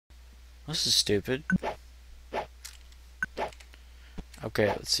This is stupid. Okay,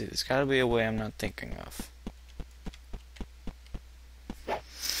 let's see. There's gotta be a way I'm not thinking of.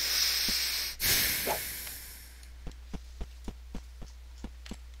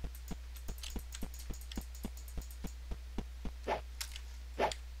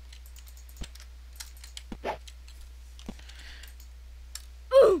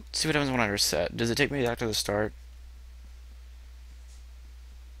 Let's see what happens when I reset. Does it take me back to the start?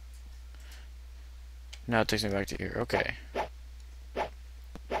 No, it takes me back to here. Okay.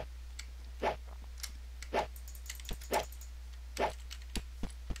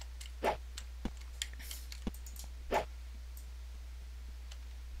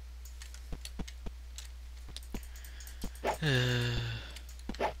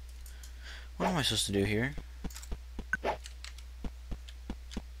 What am I supposed to do here? I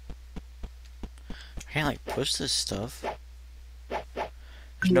can't like push this stuff.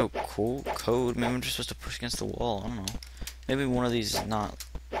 There's no cool code. Maybe I'm just supposed to push against the wall. I don't know. Maybe one of these is not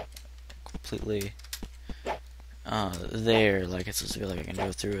completely there. Like it's supposed to be like I can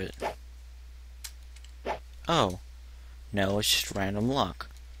go through it. Oh. No, it's just random luck.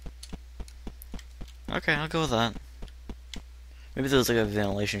 Okay, I'll go with that. Maybe there was like a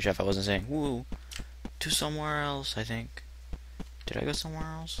ventilation shaft I wasn't saying. Woo. To somewhere else, I think. Did I go somewhere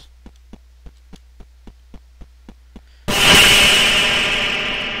else?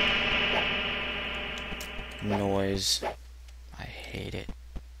 Noise. I hate it.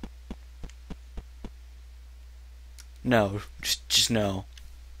 No, just no.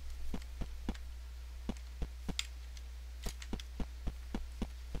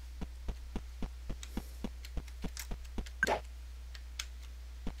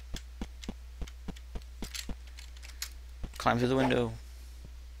 Climb through the window.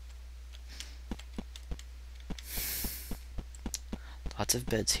 Lots of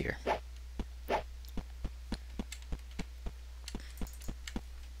beds here.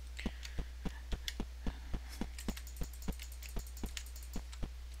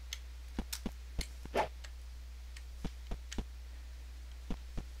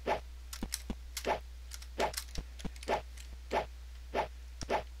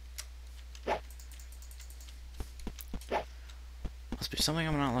 Must be something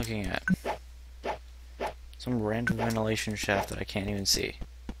I'm not looking at. Some random ventilation shaft that I can't even see.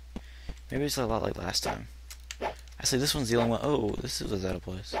 Maybe it's a lot like last time. Actually, this one's the only one. Oh, this was out of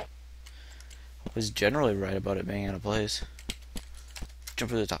place. I was generally right about it being out of place.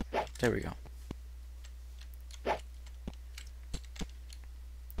 Jump to the top. There we go.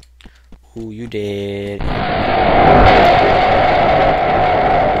 Ooh, you did.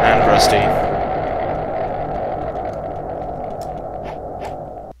 And Rusty.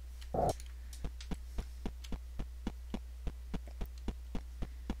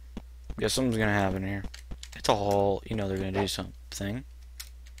 Yeah, something's gonna happen here. It's a hall. You know they're gonna do something.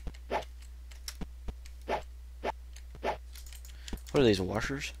 What are these,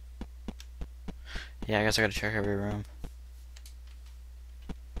 washers? Yeah, I guess I gotta check every room.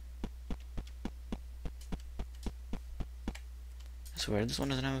 That's weird. This one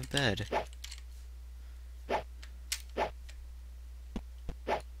doesn't have a bed.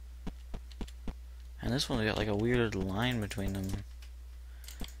 And this one's got like a weird line between them.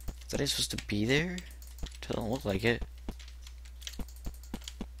 Is that he's supposed to be there? Doesn't look like it.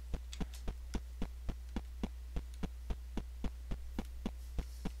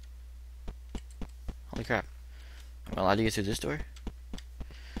 Holy crap. Am I allowed to get through this door?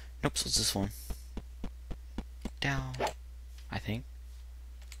 Nope, so it's this one. Down. I think.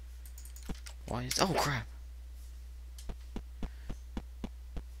 Why is... Oh, crap.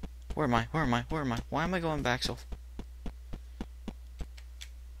 Where am I? Where am I? Where am I? Why am I going back so...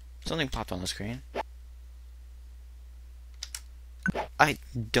 Something popped on the screen. I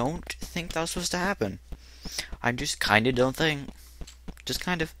don't think that was supposed to happen. I just kinda don't think. Just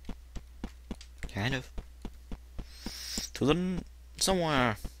kind of. Kind of. To the...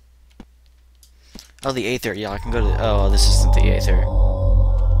 somewhere. Oh, the Aether. Yeah, I can go to the... Oh, this isn't the Aether.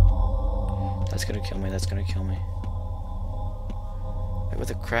 That's gonna kill me. That's gonna kill me. Wait, what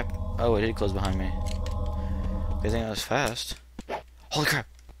the crap? Oh, it did close behind me. Good thing I was fast. Holy crap!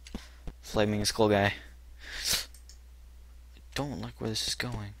 Flaming skull guy. I don't like where this is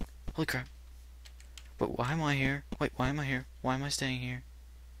going. Holy crap. But why am I here? Wait, why am I here? Why am I staying here?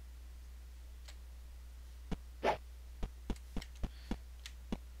 What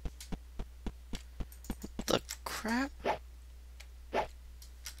the crap?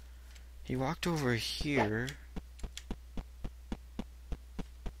 He walked over here.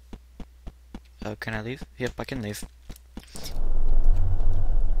 Can I leave? Yep, I can leave.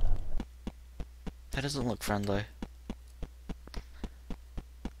 That doesn't look friendly.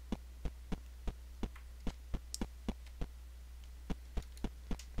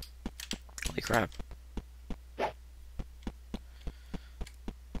 Holy crap.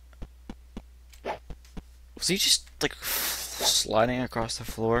 Was he just, like, sliding across the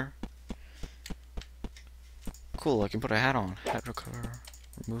floor? Cool, I can put a hat on. Hat recover,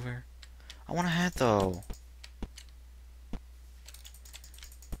 remover. I want a hat, though.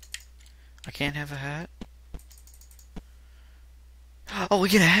 I can't have a hat? Oh, we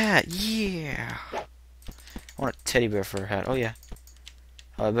get a hat! Yeah! I want a teddy bear for a hat. Oh, yeah.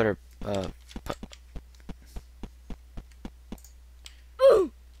 Oh, I better,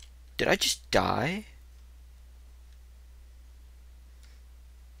 Did I just die?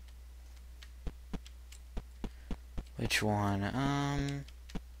 Which one?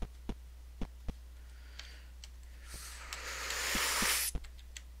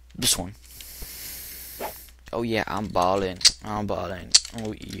 This one. Oh yeah, I'm balling. I'm balling.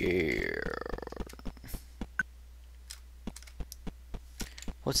 Oh yeah.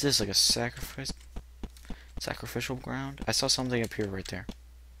 What's this? Like a sacrificial ground? I saw something appear right there.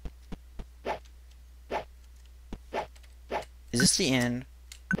 Is this the end?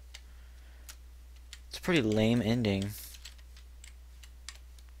 It's a pretty lame ending.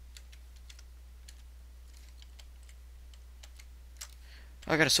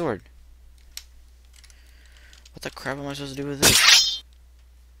 Oh, I got a sword. What the crap am I supposed to do with this?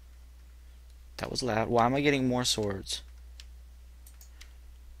 That was loud. Why am I getting more swords?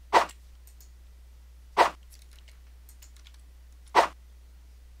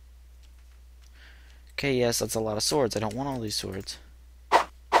 Okay, yes, that's a lot of swords. I don't want all these swords.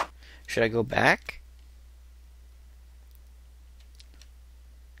 Should I go back?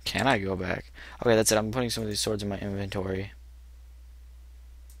 Can I go back? Okay, that's it. I'm putting some of these swords in my inventory.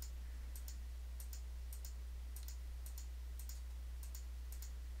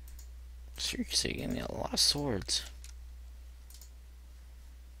 Seriously, give me a lot of swords.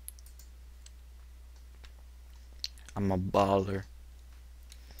 I'm a baller.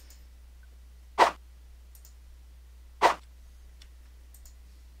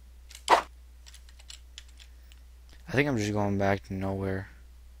 I think I'm just going back to nowhere.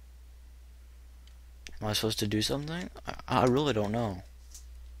 Am I supposed to do something? I really don't know.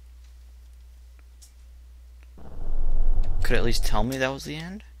 Could at least tell me that was the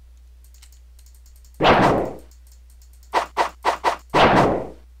end?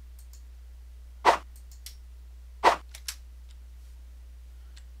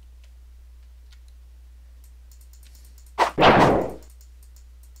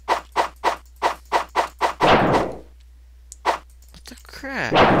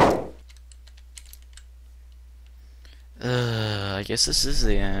 Crap. I guess this is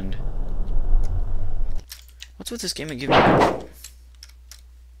the end. What's with this game and giving me...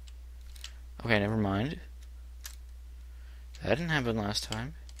 Okay, never mind. That didn't happen last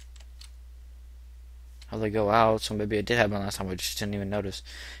time. How they go out, so maybe it did happen last time, I just didn't even notice.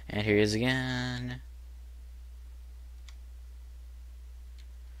 And here he is again.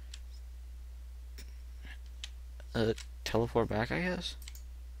 Teleport back, I guess?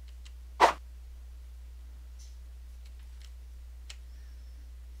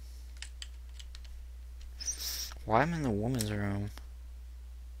 Why am I in the woman's room?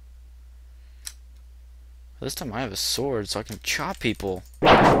 This time I have a sword, so I can chop people.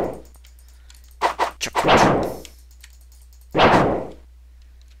 Chop, chop, chop.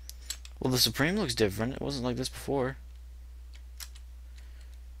 Well, the Supreme looks different. It wasn't like this before.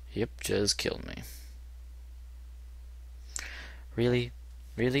 Yep, just killed me. Really?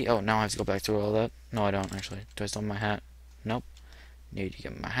 Really? Oh, now I have to go back through all that? No, I don't, actually. Do I still have my hat? Nope. Need to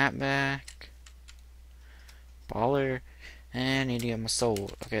get my hat back. Baller. And need to get my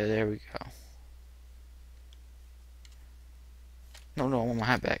sword. Okay, there we go. No, I want my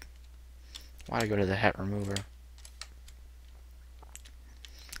hat back. Why'd I go to the hat remover?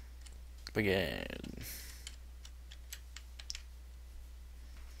 Again.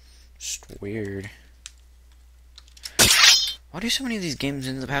 Just weird. Why do so many of these games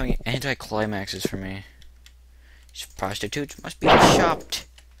end up having anti-climaxes for me? Prostitutes must be chopped.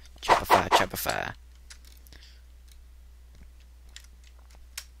 Chopify, chopify.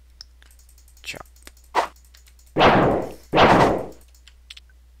 Chop.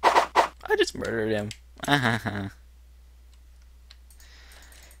 I just murdered him.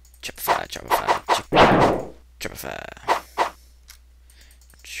 Chopify, chopify, chopify.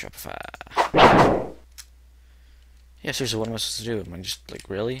 Chopify. Yeah, seriously, what am I supposed to do? Am I just, like,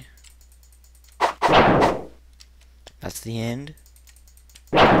 really? That's the end?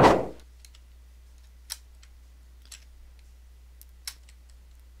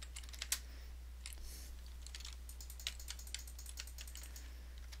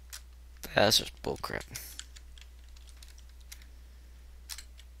 That's just bullcrap.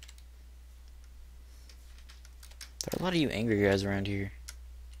 There are a lot of you angry guys around here.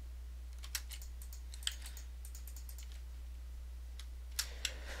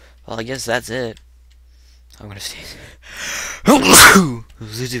 Well, I guess that's it. I'm gonna stay. Hold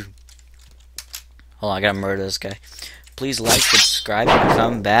on, I gotta murder this guy. Please like, subscribe, and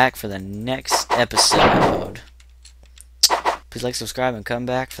come back for the next episode. Please like, subscribe, and come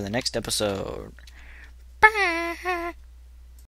back for the next episode. Bye.